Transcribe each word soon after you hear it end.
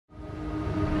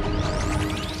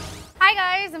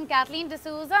Hi guys, I'm Kathleen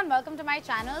Dsouza and welcome to my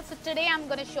channel. So today I'm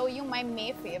going to show you my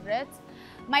May favorites.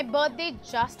 My birthday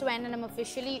just went and I'm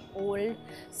officially old.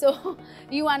 So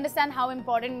you understand how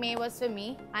important May was for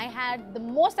me. I had the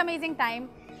most amazing time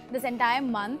this entire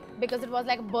month because it was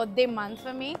like a birthday month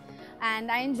for me.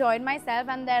 And I enjoyed myself,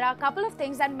 and there are a couple of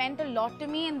things that meant a lot to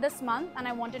me in this month and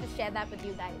I wanted to share that with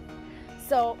you guys.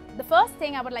 So the first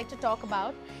thing I would like to talk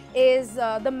about is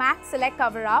the MAC Select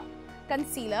Cover Up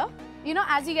Concealer. You know,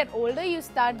 as you get older, you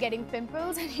start getting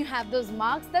pimples and you have those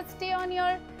marks that stay on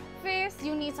your face.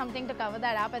 You need something to cover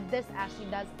that up, and this actually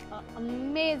does an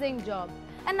amazing job.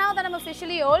 And now that I'm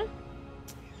officially old,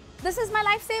 this is my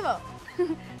lifesaver.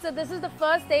 So this is the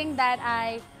first thing that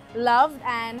I loved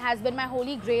and has been my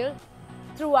holy grail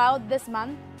throughout this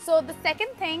month. So the second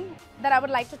thing that I would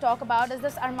like to talk about is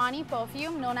this Armani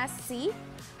perfume known as C.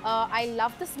 I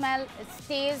love the smell. It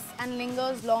stays and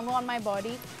lingers longer on my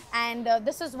body, and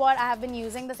this is what I have been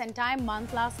using this entire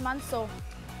month last month, so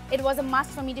it was a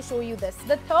must for me to show you this.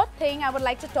 The third thing I would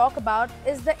like to talk about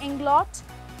is the Inglot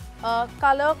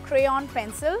color crayon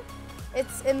pencil.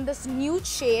 It's in this nude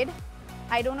shade.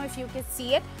 I don't know if you can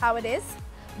see it, how it is,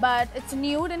 but it's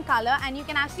nude in color, and you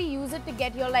can actually use it to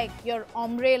get your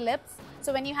ombre lips.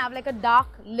 So when you have like a dark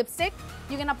lipstick,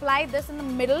 you can apply this in the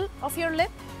middle of your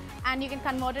lip and you can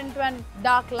convert it into a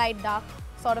dark, light, dark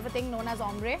sort of a thing known as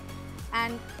ombre,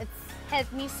 and it's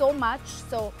helped me so much.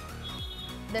 So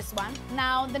this one.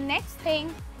 Now the next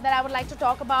thing that I would like to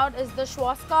talk about is the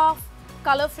Schwarzkopf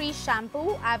Color Free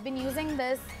Shampoo. I've been using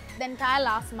this the entire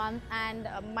last month, and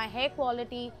my hair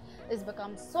quality has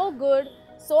become so good,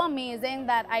 so amazing,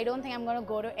 that I don't think I'm going to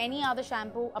go to any other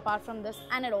shampoo apart from this,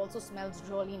 and it also smells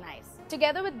really nice.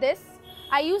 Together with this,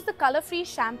 I use the Color Free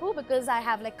Shampoo because I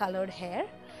have like colored hair,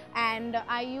 and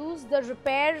I use the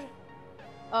Repair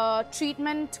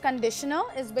Treatment Conditioner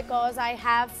is because I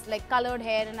have like colored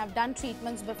hair and I've done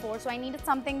treatments before, so I needed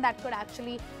something that could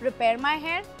actually repair my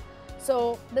hair.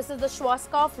 So this is the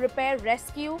Schwarzkopf Repair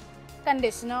Rescue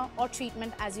Conditioner, or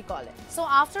treatment as you call it. So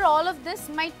after all of this,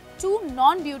 my two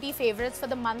non-beauty favorites for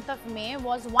the month of May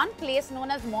was one place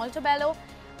known as Montebello.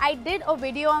 I did a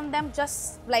video on them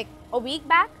just like a week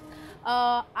back.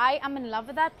 I am in love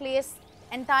with that place.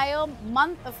 Entire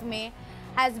month of May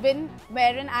has been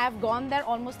wherein I have gone there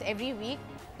almost every week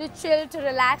to chill, to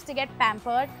relax, to get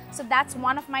pampered. So that's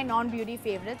one of my non-beauty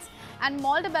favorites. And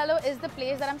Montebello is the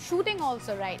place that I'm shooting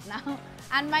also right now.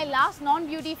 And my last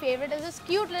non-beauty favorite is this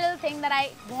cute little thing that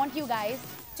I want you guys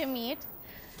to meet.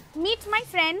 Meet my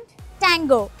friend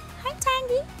Tango. Hi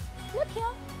Tangy, look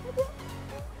here, look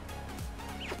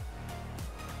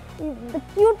here. The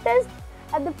cutest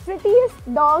and the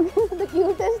prettiest dog, the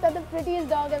cutest and the prettiest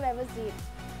dog I've ever seen.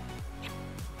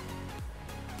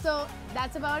 So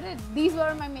that's about it. These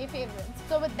were my May favorites.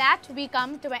 So with that, we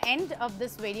come to an end of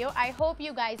this video. I hope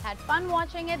you guys had fun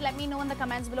watching it. Let me know in the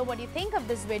comments below what you think of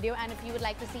this video, and if you would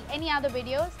like to see any other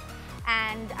videos.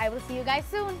 And I will see you guys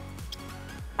soon.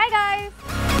 Bye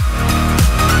guys.